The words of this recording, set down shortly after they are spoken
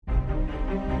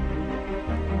Welcome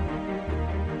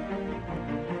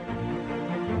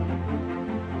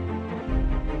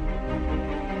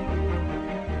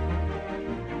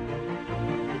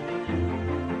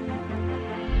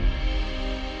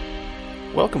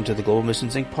to the Global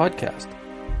Missions Inc. podcast.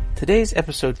 Today's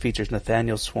episode features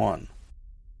Nathaniel Swaan.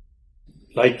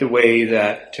 Like the way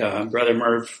that Brother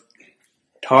Murph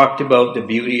talked about the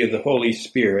beauty of the Holy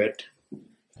Spirit,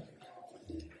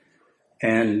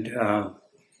 and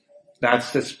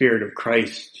that's the Spirit of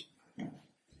Christ.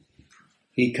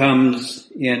 He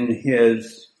comes in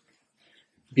His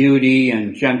beauty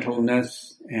and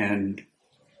gentleness and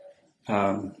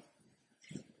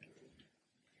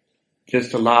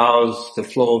just allows the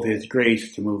flow of His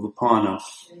grace to move upon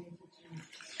us.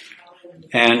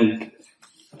 And,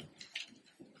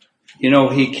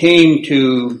 He came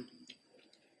to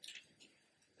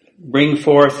bring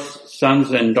forth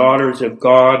sons and daughters of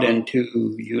God and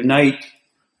to unite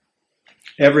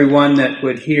everyone that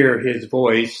would hear His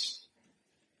voice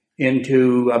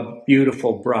into a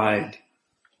beautiful bride.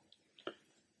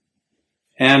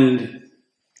 And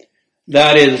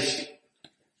that is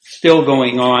still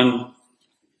going on.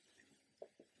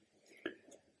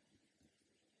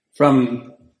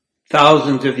 From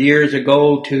thousands of years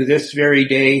ago to this very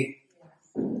day,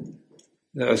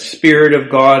 the Spirit of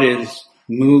God is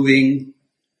moving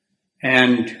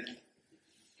and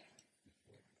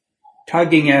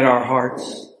tugging at our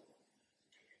hearts.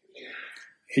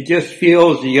 It just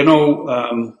feels,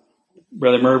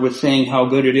 Brother Murr was saying how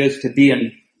good it is to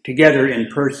be together in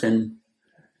person.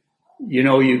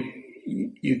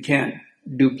 You can't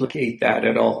duplicate that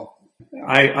at all.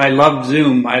 I love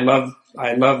Zoom. I love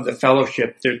the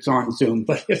fellowship that's on Zoom,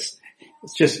 but it's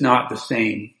just not the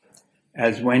same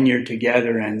as when you're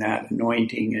together and that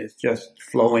anointing is just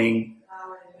flowing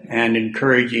and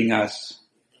encouraging us.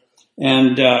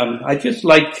 And I'd just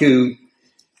like to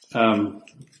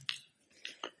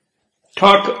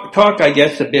talk, I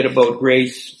guess, a bit about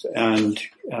grace. And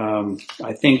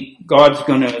I think God's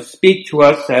going to speak to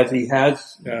us as He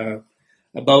has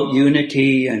about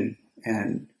unity and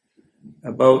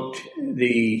about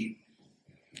the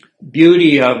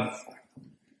beauty of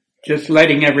just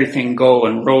letting everything go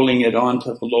and rolling it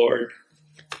onto the Lord.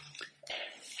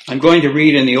 I'm going to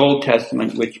read in the Old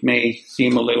Testament, which may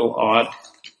seem a little odd,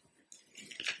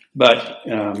 but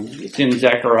it's in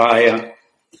Zechariah.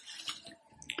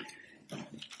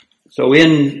 So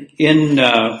in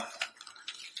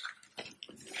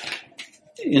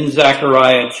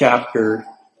Zechariah chapter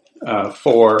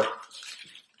 4,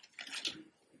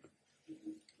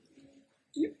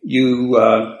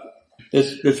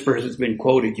 this verse has been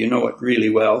quoted, you know it really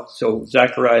well. So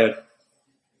Zechariah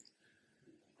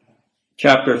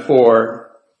chapter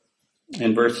 4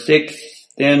 and verse 6,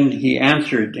 then he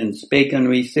answered and spake unto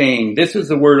me, saying, this is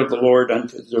the word of the Lord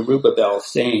unto Zerubbabel,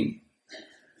 saying,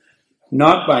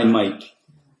 not by might,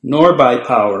 nor by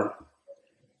power,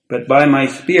 but by my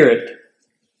Spirit,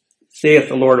 saith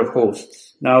the Lord of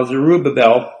hosts. Now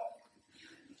Zerubbabel,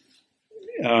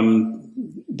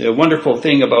 the wonderful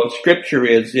thing about Scripture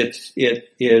is it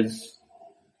is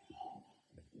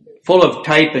full of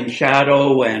type and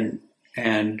shadow and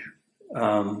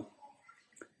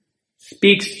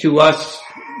speaks to us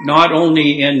not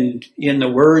only in the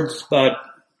words, but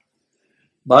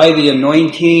by the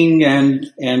anointing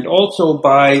and also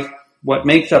by what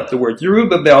makes up the word.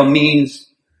 Zerubbabel means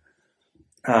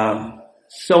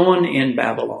sown in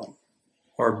Babylon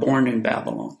or born in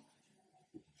Babylon.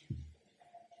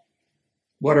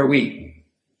 What are we?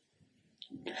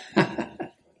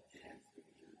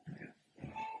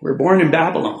 We're born in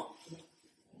Babylon.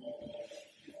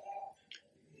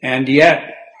 And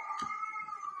yet,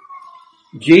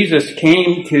 Jesus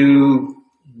came to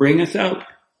bring us out.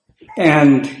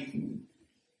 And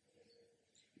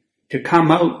to come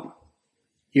out,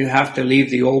 you have to leave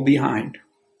the old behind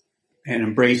and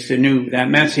embrace the new. That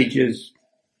message is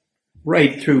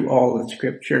right through all of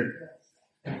Scripture.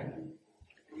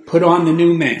 Put on the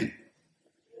new man.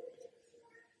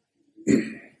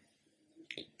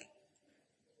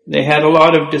 They had a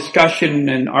lot of discussion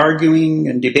and arguing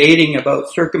and debating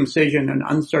about circumcision and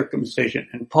uncircumcision.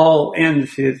 And Paul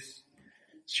ends his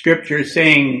scripture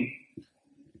saying,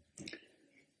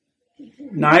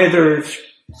 neither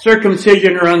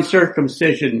circumcision or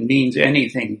uncircumcision means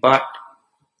anything but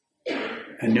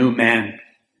a new man.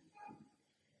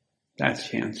 That's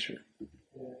the answer.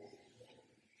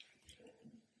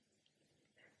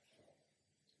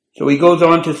 So he goes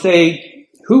on to say,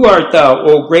 who art thou,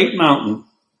 O great mountain?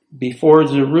 Before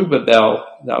Zerubbabel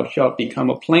thou shalt become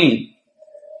a plain.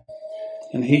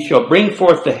 And he shall bring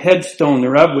forth the headstone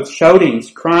thereof with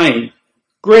shoutings, crying,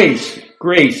 grace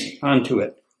unto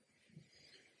it.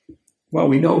 Well,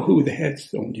 we know who the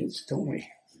headstone is, don't we?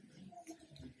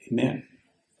 Amen.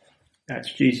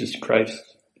 That's Jesus Christ.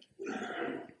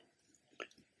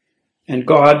 And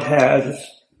God has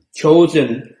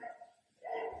chosen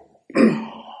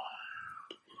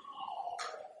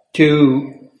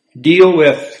to deal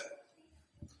with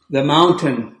the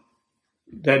mountain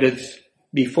that is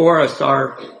before us,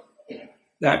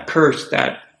 that curse,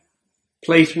 that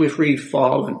place where we've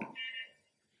fallen.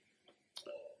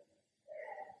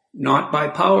 Not by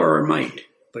power or might,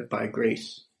 but by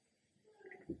grace.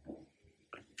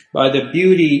 By the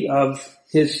beauty of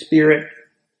His Spirit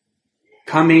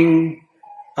coming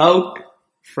out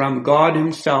from God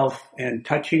Himself and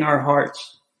touching our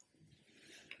hearts.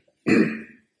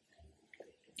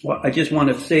 Well, I just want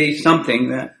to say something,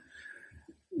 that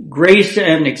grace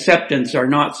and acceptance are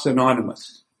not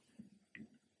synonymous.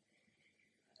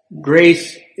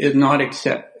 Grace is not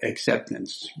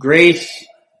acceptance. Grace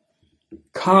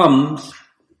comes,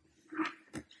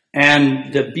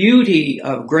 and the beauty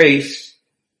of grace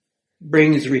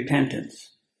brings repentance.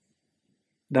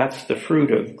 That's the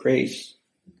fruit of grace.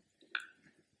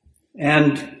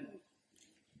 And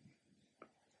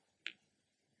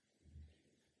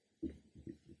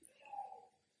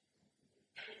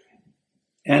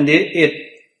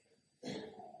it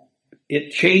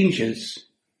changes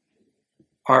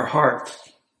our hearts.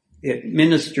 It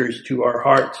ministers to our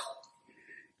hearts.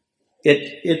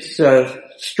 It's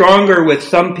stronger with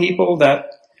some people, that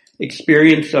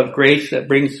experience of grace that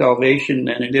brings salvation,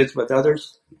 than it is with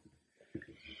others.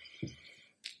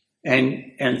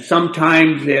 And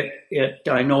sometimes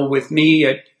I know with me,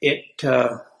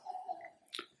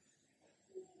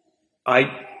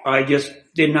 I just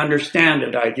didn't understand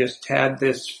it. I just had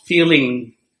this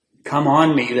feeling come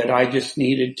on me that I just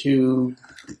needed to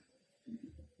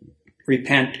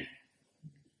repent.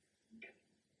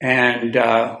 And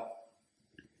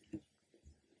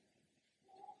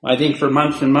I think for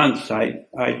months and months I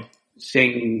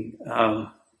sing,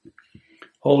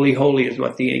 Holy, Holy is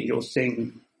what the angels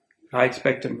sing. I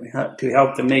expect them to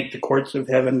help them make the courts of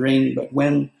heaven ring. But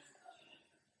when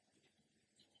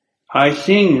I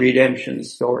sing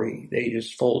redemption's story, they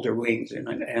just fold their wings,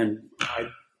 and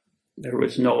there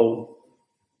was no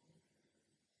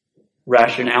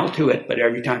rationale to it. But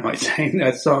every time I sang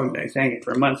that song, I sang it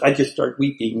for months, I just started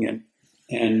weeping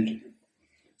and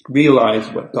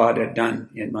realized what God had done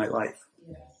in my life.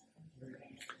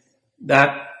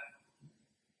 That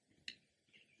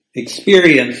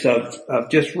experience of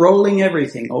just rolling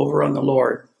everything over on the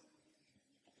Lord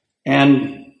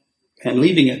and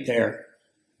leaving it there.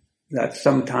 That's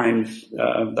sometimes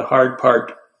the hard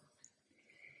part.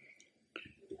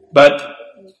 But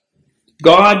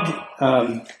God,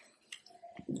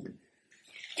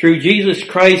 through Jesus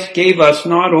Christ, gave us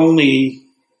not only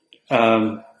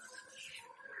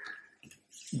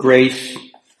grace.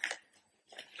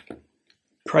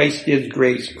 Christ is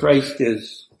grace. Christ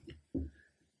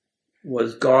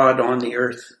was God on the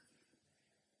earth,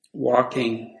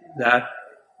 walking. That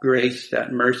grace,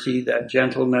 that mercy, that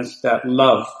gentleness, that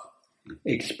love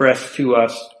expressed to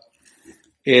us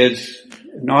is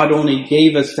not only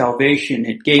gave us salvation,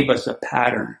 it gave us a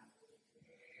pattern.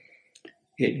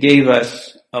 It gave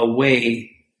us a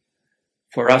way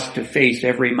for us to face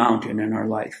every mountain in our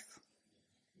life.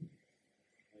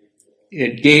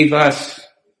 It gave us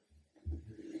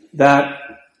that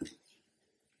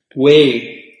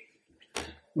way.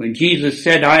 When Jesus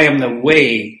said, I am the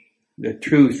way, the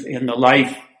truth, and the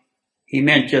life, He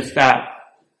meant just that.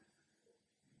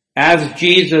 As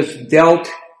Jesus dealt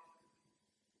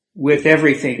with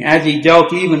everything, as He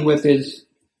dealt even with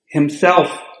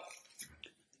Himself,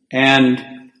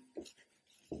 and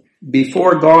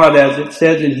before God, as it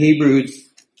says in Hebrews,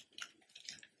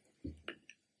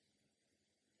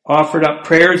 offered up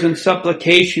prayers and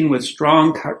supplication with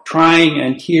strong crying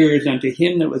and tears unto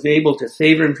Him that was able to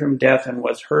save him from death, and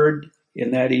was heard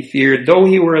in that he feared. Though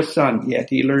he were a son, yet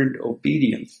he learned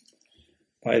obedience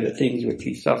by the things which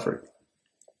he suffered.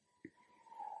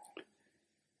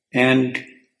 And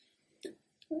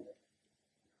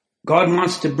God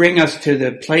wants to bring us to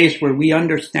the place where we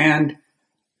understand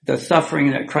the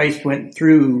suffering that Christ went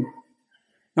through,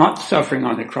 not suffering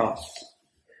on the cross.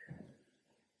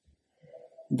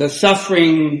 The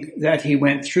suffering that He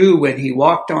went through when He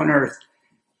walked on earth,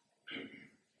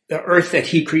 the earth that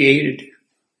He created,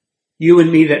 you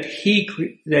and me that He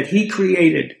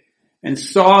created, and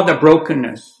saw the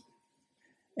brokenness,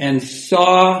 and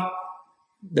saw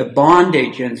the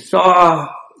bondage, and saw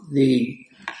the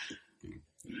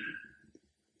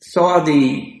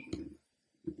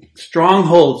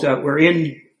strongholds that were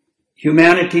in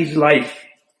humanity's life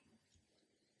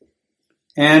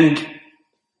and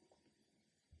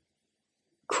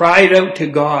cried out to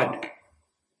God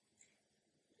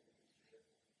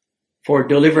for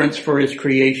deliverance for his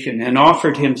creation and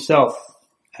offered himself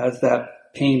as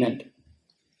that payment.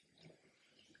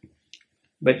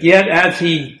 But yet as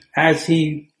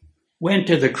he went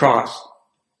to the cross,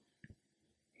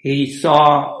 he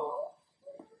saw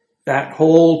that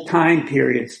whole time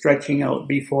period stretching out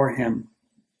before him.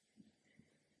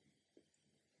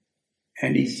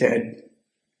 And he said,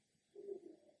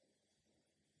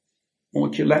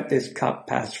 won't you let this cup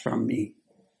pass from me?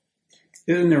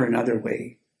 Isn't there another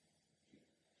way?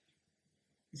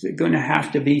 Is it going to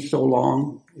have to be so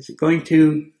long? Is it going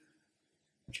to...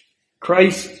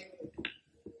 Christ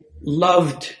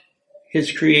loved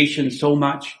his creation so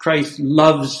much. Christ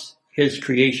loves his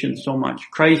creation so much.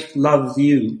 Christ loves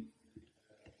you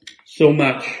so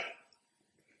much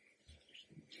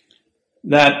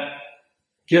that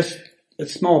just a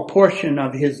small portion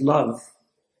of his love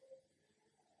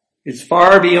is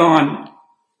far beyond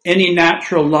any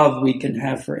natural love we can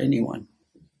have for anyone.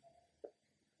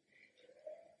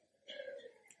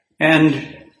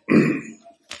 And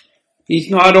he's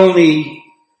not only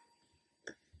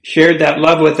shared that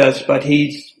love with us, but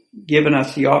he's given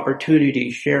us the opportunity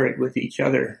to share it with each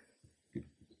other.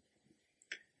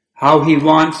 How he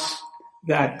wants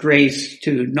that grace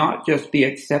to not just be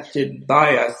accepted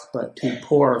by us, but to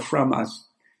pour from us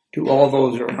to all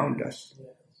those around us.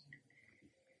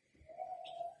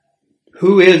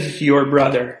 Who is your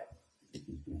brother?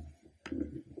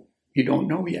 You don't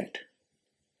know yet.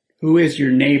 Who is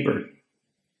your neighbor?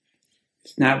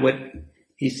 It's not what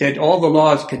he said. All the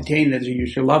laws contain that you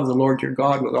shall love the Lord your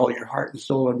God with all your heart and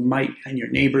soul and might, and your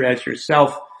neighbor as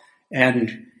yourself.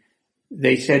 And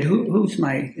they said,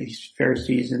 these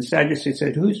Pharisees and Sadducees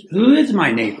said, who is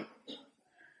my neighbor?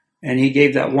 And he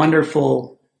gave that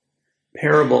wonderful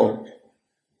parable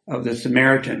of the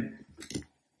Samaritan.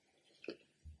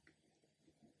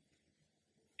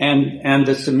 And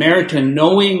the Samaritan,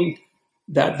 knowing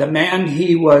that the man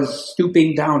he was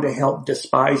stooping down to help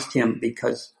despised him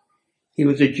because he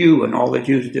was a Jew and all the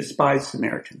Jews despised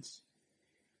Samaritans.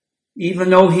 Even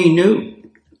though he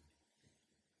knew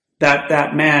that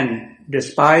that man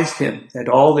despised him, that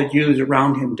all the Jews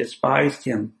around him despised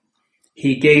him,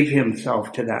 he gave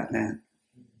himself to that man.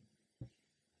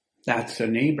 That's a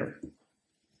neighbor.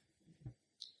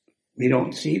 We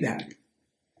don't see that.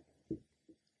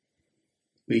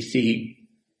 We see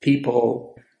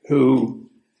people who,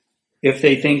 if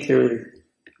they think they're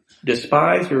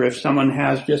despised or if someone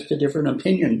has just a different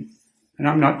opinion, and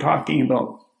I'm not talking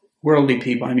about worldly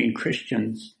people, I mean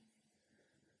Christians,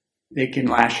 they can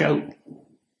lash out.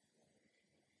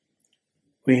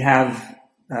 We have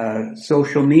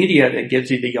social media that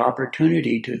gives you the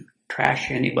opportunity to trash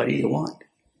anybody you want.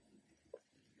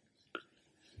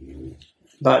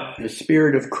 But the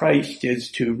Spirit of Christ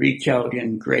is to reach out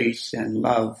in grace and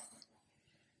love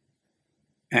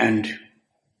and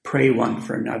pray one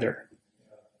for another.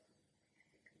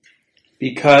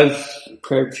 Because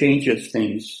prayer changes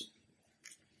things.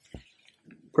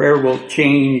 Prayer will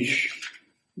change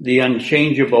the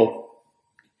unchangeable.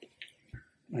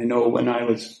 I know when I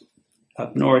was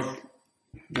up north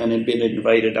and had been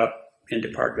invited up into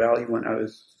Park Valley when I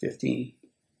was 15,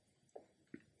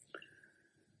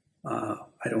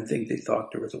 I don't think they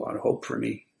thought there was a lot of hope for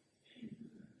me.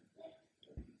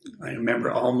 I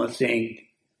remember Alma saying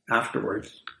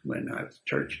afterwards when I was at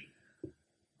church,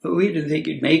 but we didn't think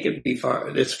you'd make it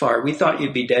this far. We thought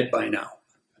you'd be dead by now.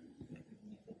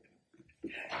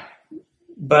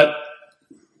 But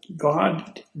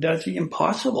God does the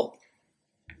impossible.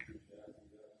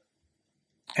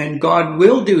 And God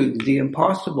will do the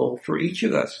impossible for each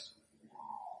of us.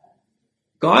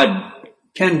 God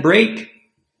can break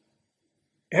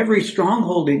every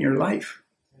stronghold in your life.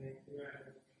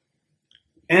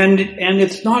 And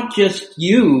it's not just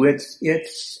you,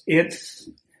 it's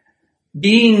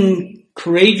being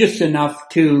courageous enough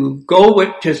to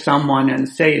go to someone and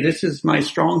say, this is my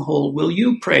stronghold. Will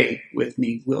you pray with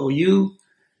me? Will you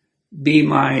be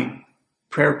my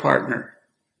prayer partner?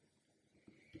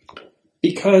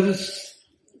 Because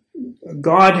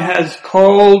God has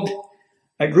called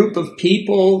a group of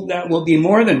people that will be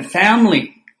more than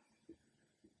family,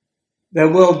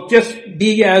 that will just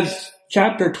be, as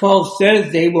chapter 12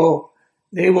 says, they will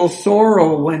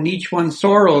sorrow when each one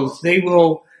sorrows. They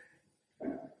will,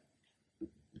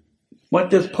 what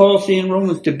does Paul say in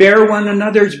Romans? To bear one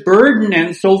another's burden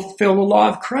and so fulfill the law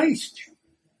of Christ.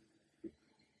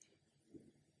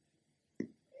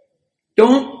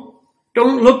 Don't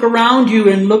look around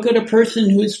you and look at a person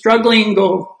who's struggling and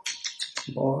go,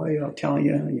 boy, I'll tell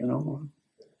you,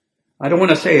 I don't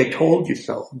want to say I told you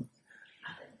so.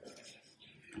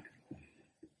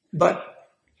 But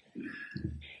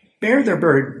bear their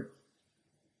burden.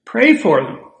 Pray for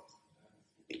them.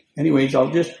 Anyways, I'll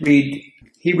just read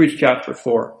Hebrews chapter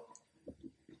 4.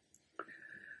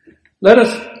 Let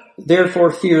us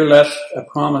therefore fear lest a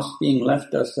promise being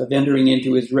left us of entering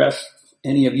into his rest,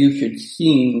 any of you should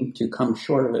seem to come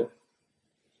short of it.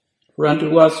 For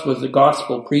unto us was the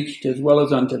gospel preached as well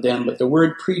as unto them, but the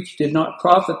word preached did not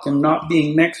profit them, not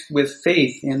being mixed with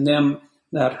faith in them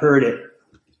that heard it.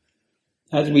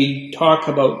 As we talk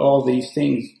about all these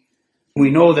things, we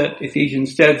know that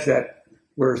Ephesians says that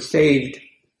we're saved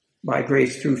by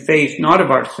grace through faith, not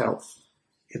of ourselves.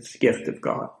 It's the gift of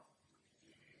God.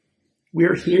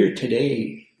 We're here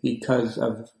today because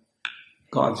of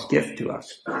God's gift to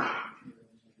us.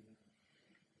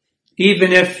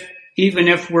 Even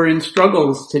if we're in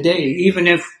struggles today, even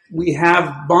if we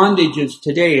have bondages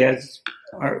today, as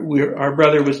our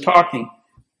brother was talking,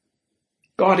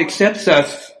 God accepts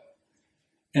us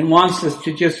and wants us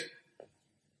to just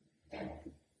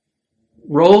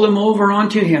roll them over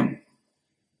onto him.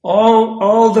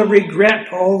 All the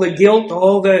regret, all the guilt,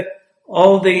 all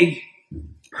the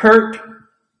hurt,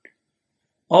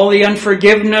 all the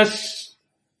unforgiveness,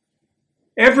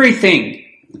 everything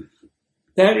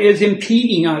that is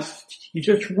impeding us, you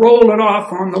just roll it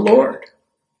off on the Lord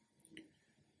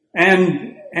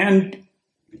and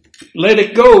let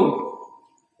it go.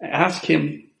 Ask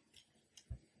him.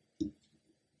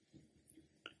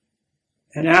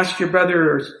 And ask your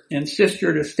brother and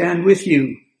sister to stand with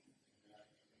you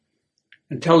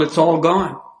until it's all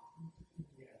gone.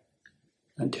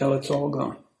 Until it's all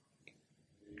gone.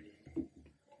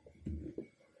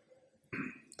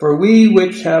 For we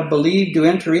which have believed do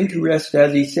enter into rest,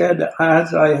 as he said,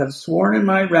 as I have sworn in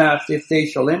my wrath, if they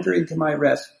shall enter into my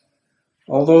rest,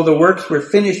 although the works were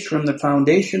finished from the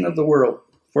foundation of the world.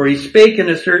 For he spake in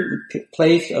a certain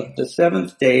place of the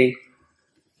seventh day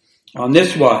on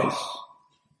this wise,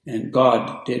 and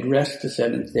God did rest the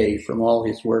seventh day from all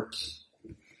his works.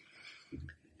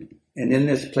 And in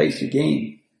this place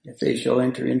again, if they shall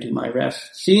enter into my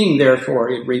rest, seeing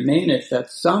therefore it remaineth that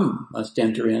some must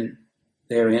enter in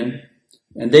therein,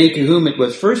 and they to whom it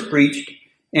was first preached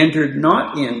entered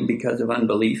not in because of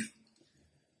unbelief.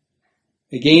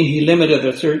 Again he limiteth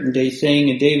a certain day, saying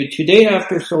in David, today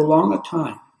after so long a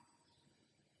time,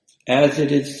 as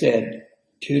it is said,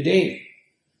 today,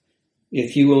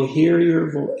 if you will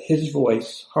hear his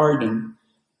voice, harden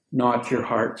not your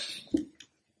hearts.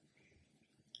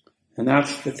 And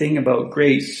that's the thing about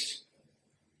grace.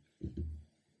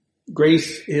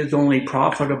 Grace is only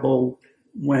profitable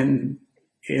when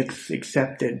it's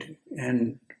accepted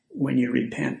and when you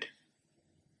repent.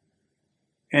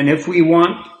 And if we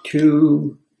want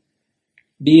to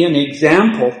be an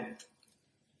example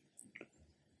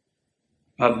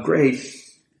of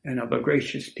grace and of a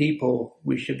gracious people,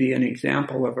 we should be an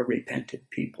example of a repentant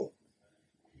people.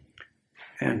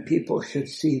 And people should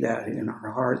see that in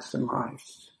our hearts and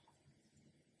lives.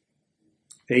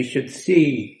 They should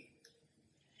see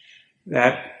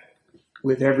that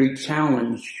with every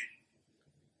challenge,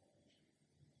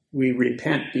 we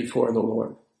repent before the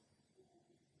Lord.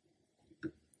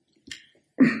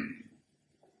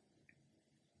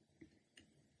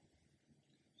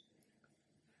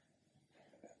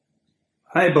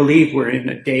 I believe we're in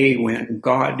a day when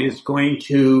God is going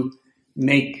to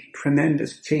make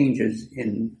tremendous changes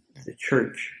in the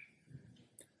church.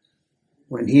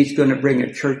 When he's going to bring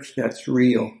a church that's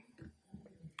real,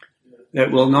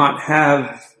 that will not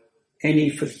have any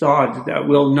facades, that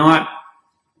will not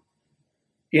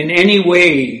in any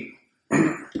way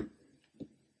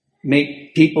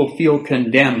make people feel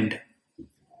condemned,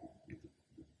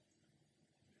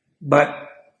 but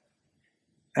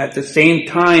at the same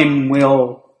time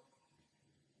will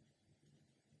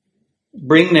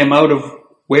bring them out of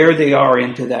where they are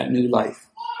into that new life.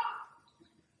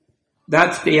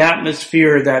 That's the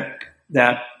atmosphere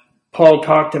that Paul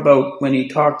talked about when he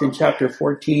talked in chapter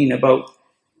 14 about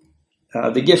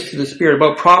the gifts of the Spirit,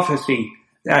 about prophecy,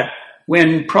 that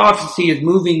when prophecy is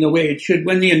moving the way it should,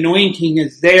 when the anointing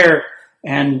is there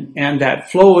and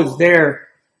that flow is there,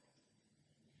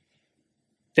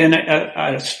 then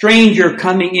a stranger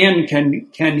coming in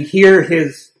can hear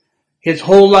his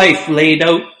whole life laid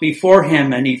out before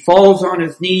him, and he falls on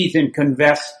his knees and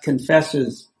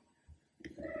confesses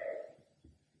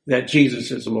that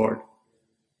Jesus is Lord.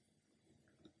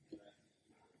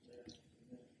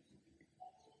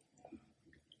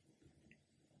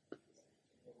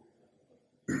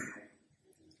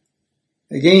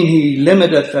 Again, he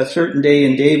limiteth a certain day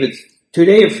in David's.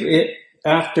 Today,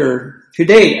 after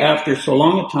so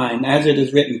long a time, as it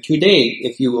is written, today,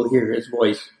 if you will hear his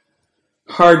voice,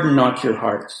 harden not your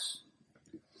hearts.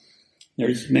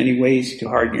 There's many ways to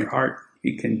harden your heart.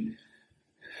 You can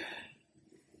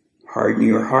harden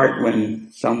your heart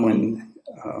when someone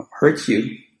hurts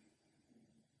you.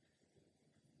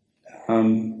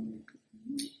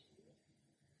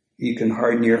 You can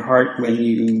harden your heart when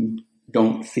you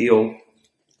don't feel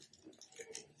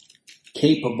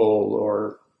capable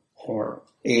or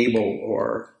able,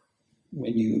 or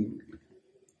when you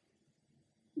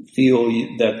feel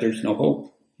that there's no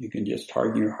hope. You can just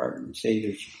harden your heart and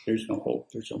say there's no hope,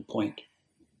 there's no point.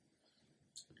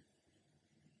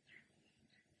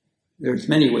 There's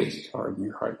many ways to harden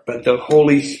your heart, but the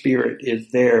Holy Spirit is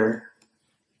there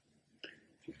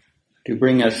to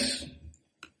bring us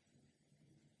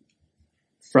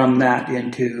from that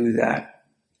into that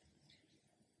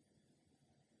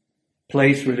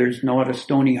place where there's not a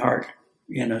stony heart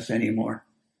in us anymore,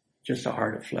 just a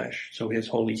heart of flesh, so his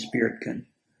Holy Spirit can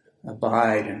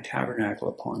abide and tabernacle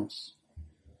upon us.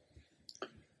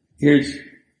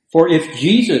 For if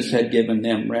Jesus had given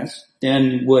them rest,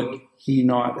 then would he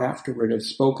not afterward have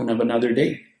spoken of another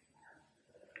day?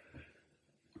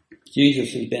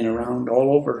 Jesus has been around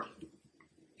all over.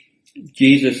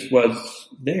 Jesus was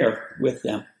there with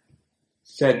them,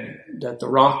 said that the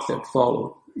rock that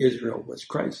followed Israel was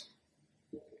Christ,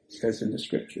 it says in the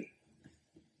scripture.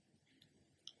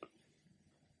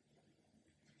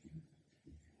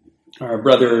 Our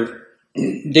brother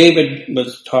David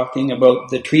was talking about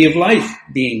the tree of life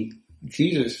being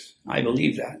Jesus. I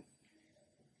believe that.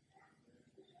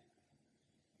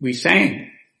 We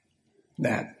sang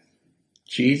that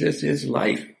Jesus is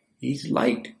life. He's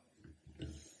light.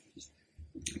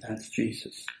 That's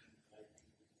Jesus.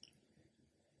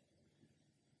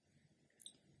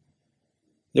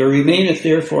 There remaineth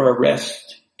therefore a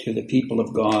rest to the people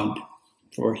of God.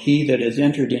 For he that has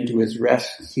entered into his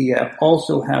rest, he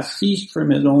also hath ceased from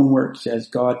his own works, as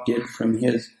God did from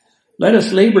his. Let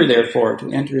us labor therefore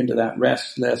to enter into that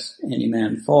rest, lest any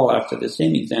man fall after the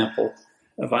same example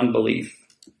of unbelief.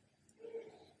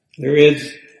 There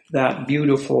is that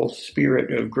beautiful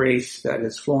spirit of grace that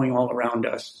is flowing all around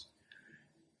us,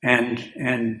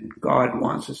 and God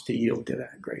wants us to yield to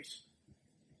that grace.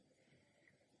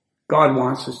 God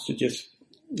wants us to just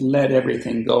let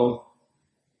everything go.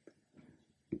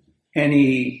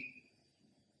 Anything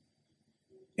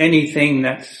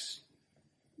that's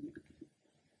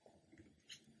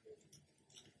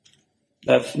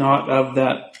not of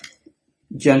that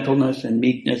gentleness and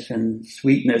meekness and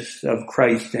sweetness of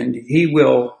Christ, and he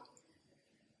will,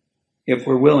 if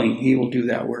we're willing, he will do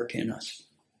that work in us.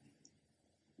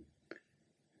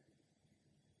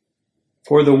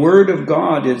 For the word of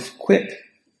God is quick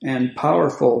and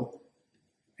powerful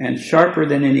and sharper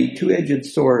than any two-edged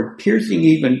sword, piercing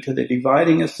even to the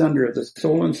dividing asunder of the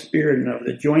soul and spirit and of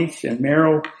the joints and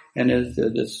marrow, and is the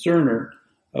discerner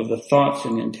of the thoughts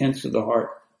and intents of the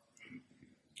heart.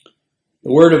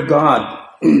 The word of God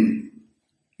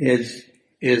is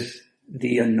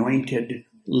the anointed,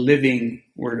 living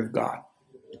word of God.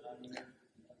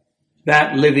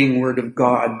 That living word of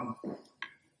God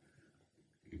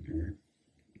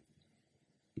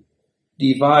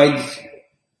divides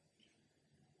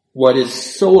what is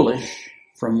soulish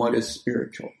from what is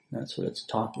spiritual. That's what it's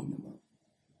talking about.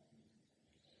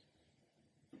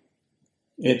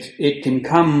 It can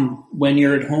come when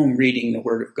you're at home reading the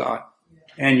Word of God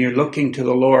and you're looking to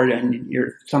the Lord and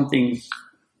something's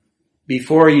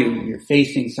before you, you're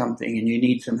facing something and you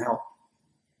need some help.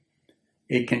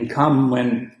 It can come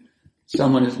when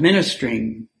someone is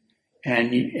ministering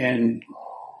and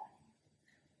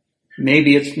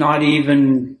maybe it's not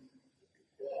even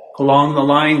along the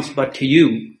lines, but to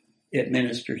you, it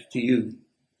ministers to you,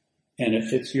 and it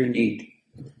fits your need,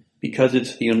 because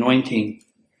it's the anointing,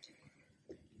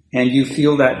 and you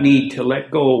feel that need to let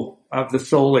go of the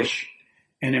soulish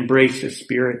and embrace the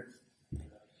Spirit,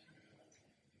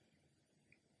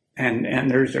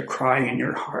 and there's a cry in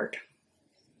your heart,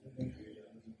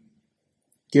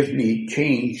 give me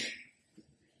change.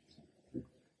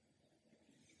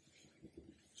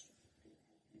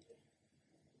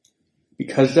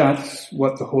 Because that's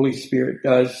what the Holy Spirit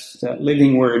does. That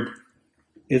living word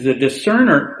is a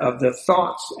discerner of the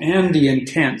thoughts and the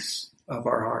intents of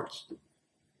our hearts.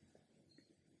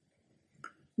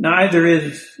 Neither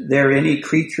is there any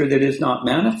creature that is not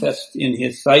manifest in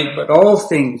his sight, but all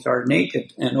things are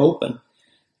naked and open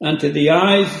unto the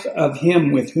eyes of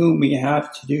him with whom we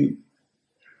have to do.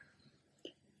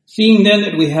 Seeing then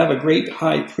that we have a great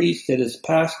high priest that is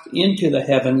passed into the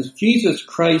heavens, Jesus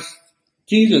Christ,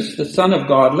 Jesus, the Son of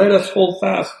God, let us hold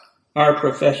fast our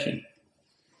profession.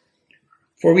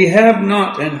 For we have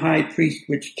not an high priest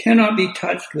which cannot be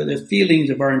touched with the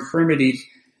feelings of our infirmities,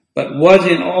 but was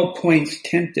in all points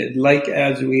tempted, like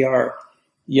as we are,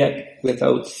 yet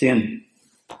without sin.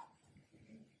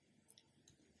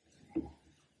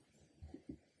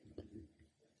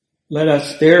 Let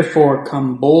us therefore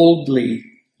come boldly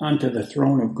unto the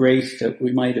throne of grace, that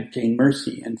we might obtain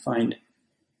mercy and find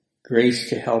grace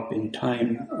to help in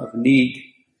time of need.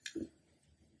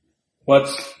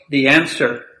 What's the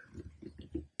answer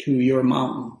to your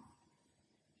mountain?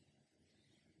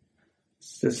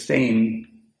 It's the same.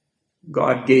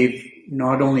 God gave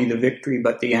not only the victory,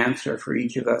 but the answer for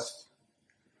each of us.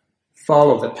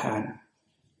 Follow the pattern.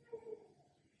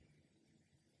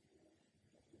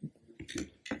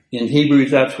 In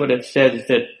Hebrews, that's what it says,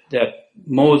 that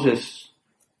Moses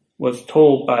was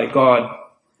told by God,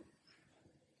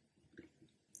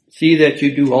 see that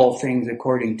you do all things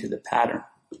according to the pattern.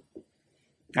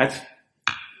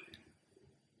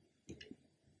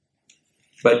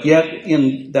 But yet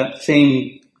in that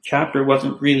same chapter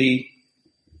wasn't really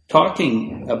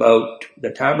talking about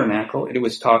the tabernacle. It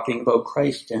was talking about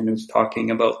Christ, and it was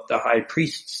talking about the high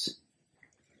priests.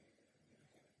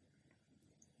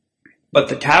 But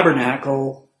the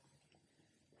tabernacle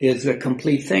is a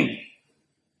complete thing.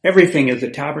 Everything is a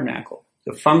tabernacle.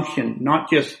 The function, not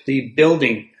just the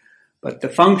building, but the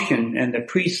function and the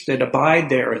priests that abide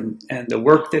there, and the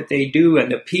work that they do,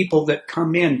 and the people that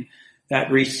come in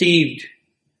that received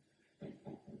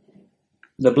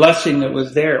the blessing that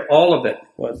was there. All of it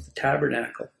was the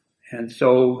tabernacle. And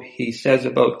so he says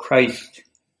about Christ,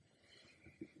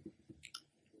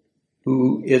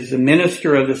 who is the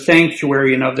minister of the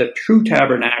sanctuary and of the true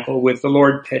tabernacle, with the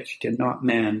Lord pitched and not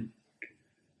man.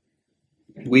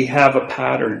 We have a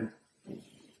pattern.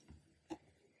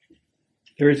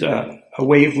 There's a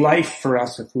way of life for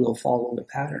us if we'll follow the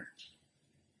pattern.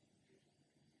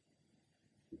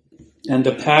 And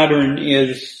the pattern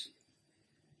is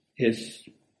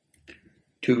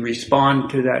to respond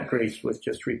to that grace with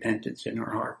just repentance in our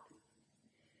heart.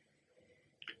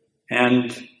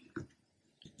 And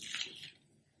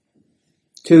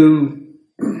to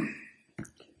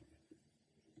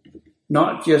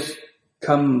not just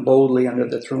come boldly under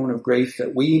the throne of grace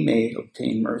that we may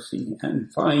obtain mercy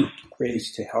and find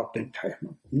grace to help in time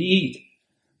of need,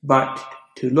 but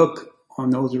to look on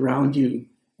those around you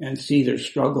and see their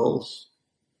struggles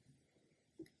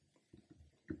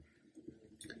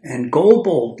and go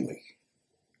boldly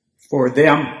for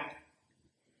them,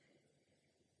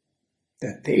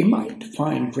 that they might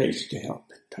find grace to help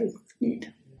in time of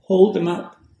need. Hold them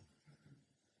up.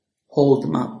 Hold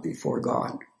them up before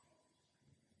God.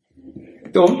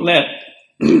 Don't let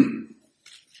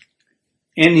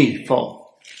any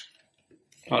fall.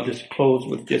 I'll just close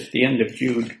with just the end of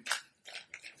Jude.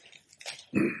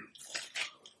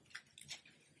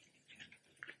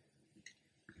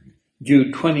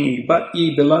 Jude 20, but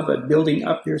ye beloved, building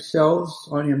up yourselves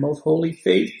on your most holy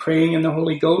faith, praying in the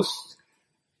Holy Ghost.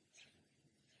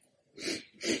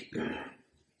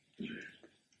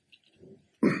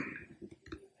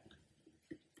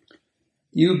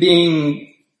 You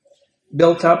being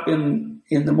built up in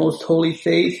the most holy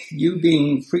faith, you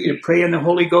being free to pray in the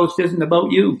Holy Ghost isn't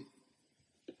about you.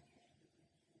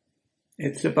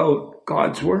 It's about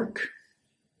God's work.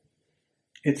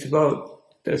 It's about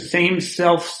the same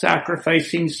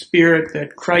self-sacrificing spirit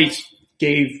that Christ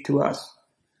gave to us.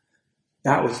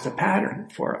 That was the pattern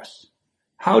for us.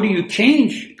 How do you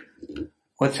change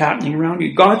what's happening around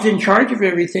you? God's in charge of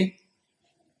everything.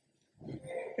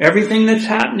 Everything that's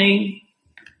happening,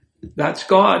 that's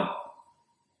God.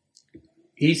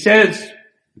 He says,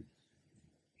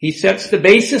 he sets the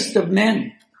basis of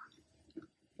men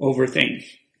over things.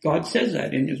 God says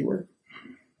that in his word.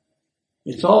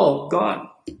 It's all God.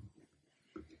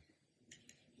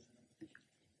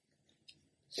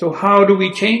 So how do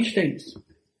we change things?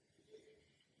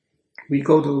 We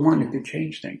go to the one who can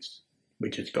change things,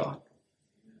 which is God.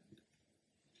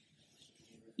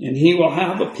 And he will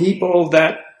have a people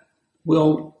that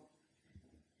will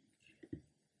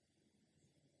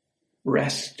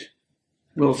rest,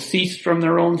 will cease from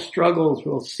their own struggles,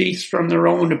 will cease from their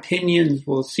own opinions,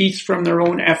 will cease from their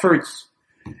own efforts,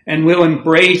 and will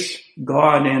embrace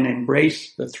God and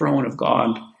embrace the throne of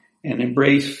God and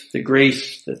embrace the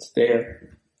grace that's there.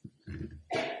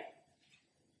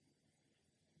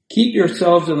 Keep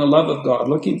yourselves in the love of God,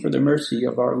 looking for the mercy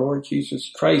of our Lord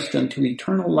Jesus Christ unto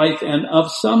eternal life, and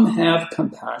of some have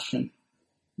compassion,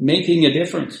 making a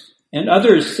difference, and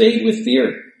others save with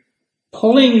fear,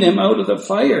 pulling them out of the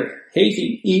fire,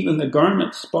 hating even the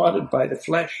garment spotted by the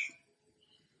flesh.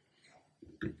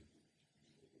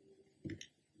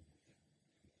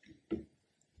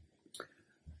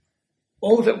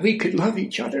 Oh, that we could love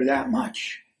each other that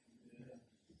much.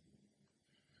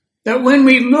 That when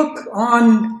we look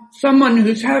on someone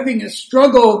who's having a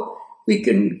struggle, we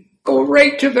can go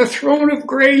right to the throne of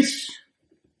grace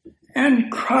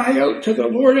and cry out to the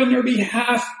Lord on their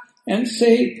behalf and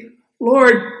say,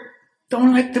 Lord,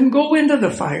 don't let them go into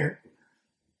the fire.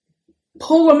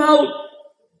 Pull them out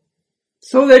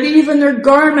so that even their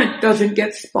garment doesn't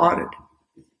get spotted.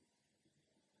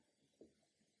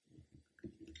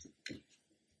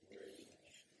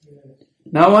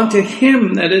 Now unto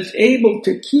him that is able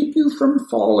to keep you from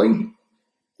falling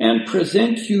and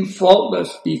present you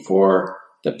faultless before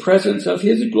the presence of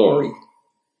his glory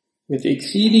with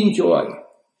exceeding joy,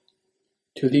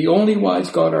 to the only wise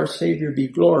God our Savior be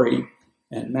glory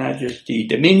and majesty,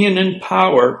 dominion and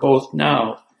power, both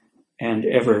now and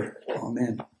ever.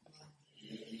 Amen.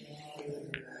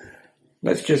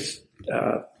 Let's just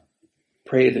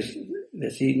pray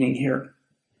this evening here.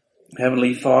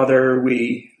 Heavenly Father,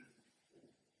 we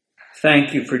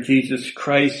thank you for Jesus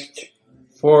Christ,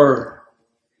 for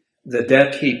the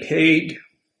debt he paid,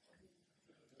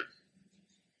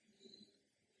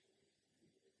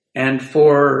 and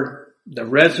for the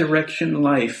resurrection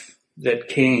life that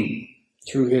came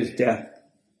through his death.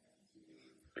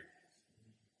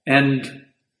 And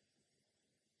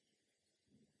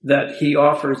that he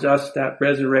offers us that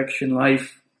resurrection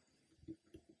life.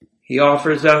 He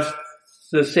offers us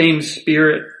the same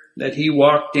spirit that he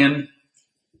walked in,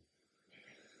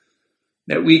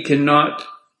 that we cannot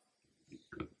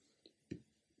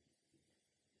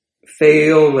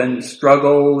fail and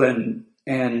struggle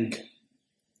and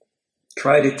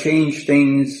try to change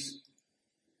things,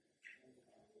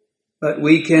 but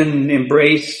we can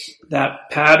embrace that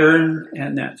pattern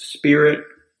and that spirit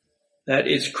that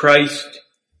is Christ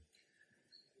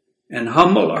and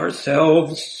humble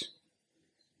ourselves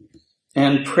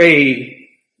and pray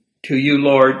to you,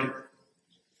 Lord,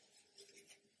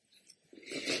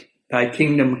 thy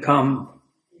kingdom come,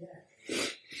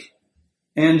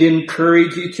 and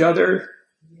encourage each other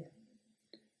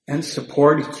and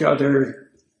support each other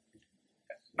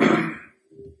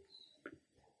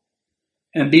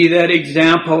and be that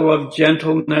example of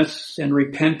gentleness and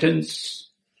repentance,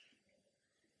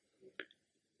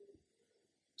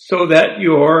 so that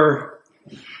your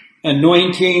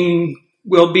anointing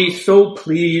will be so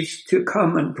pleased to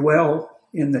come and dwell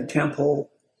in the temple.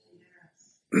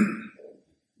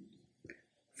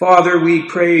 Father, we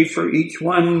pray for each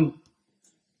one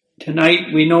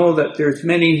tonight. We know that there's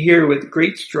many here with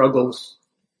great struggles.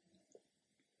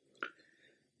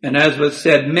 And as was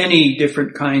said, many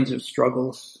different kinds of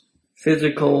struggles,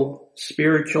 physical,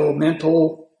 spiritual,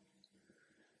 mental,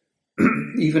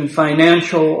 even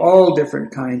financial, all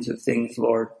different kinds of things,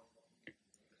 Lord.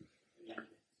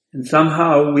 And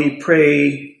somehow we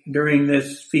pray during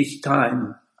this feast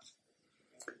time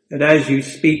that as you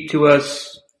speak to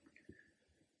us,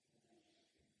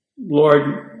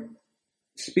 Lord,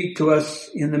 speak to us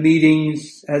in the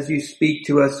meetings, as you speak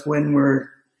to us when we're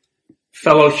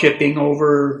fellowshipping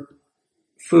over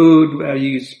food,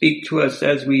 you speak to us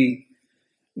as we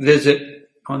visit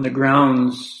on the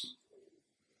grounds.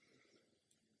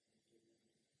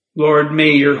 Lord,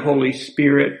 may your Holy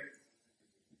Spirit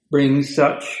bring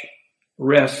such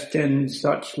rest and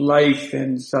such life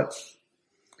and such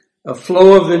a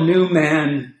flow of the new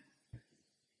man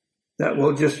that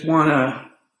will just want to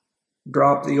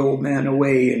drop the old man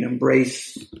away and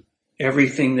embrace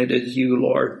everything that is you,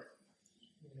 Lord.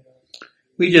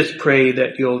 We just pray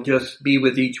that you'll just be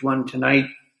with each one tonight.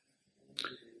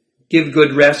 Give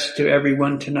good rest to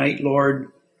everyone tonight,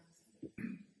 Lord.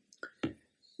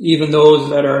 Even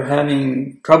those that are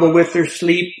having trouble with their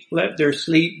sleep, let their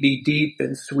sleep be deep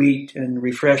and sweet and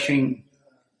refreshing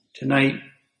tonight.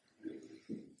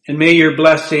 And may your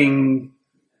blessing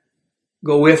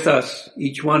go with us,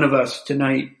 each one of us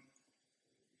tonight.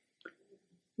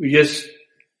 We just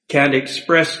can't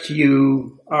express to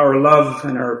you our love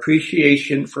and our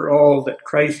appreciation for all that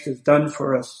Christ has done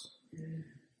for us,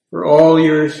 for all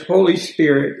your Holy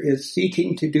Spirit is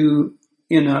seeking to do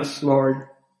in us, Lord,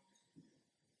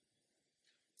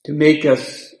 to make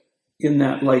us in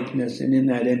that likeness and in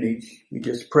that image. We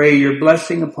just pray your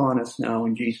blessing upon us now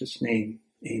in Jesus' name.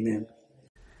 Amen.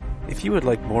 If you would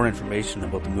like more information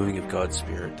about the moving of God's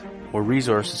Spirit or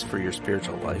resources for your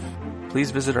spiritual life,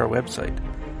 please visit our website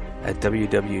at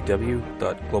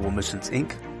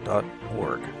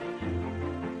www.globalmissionsinc.org.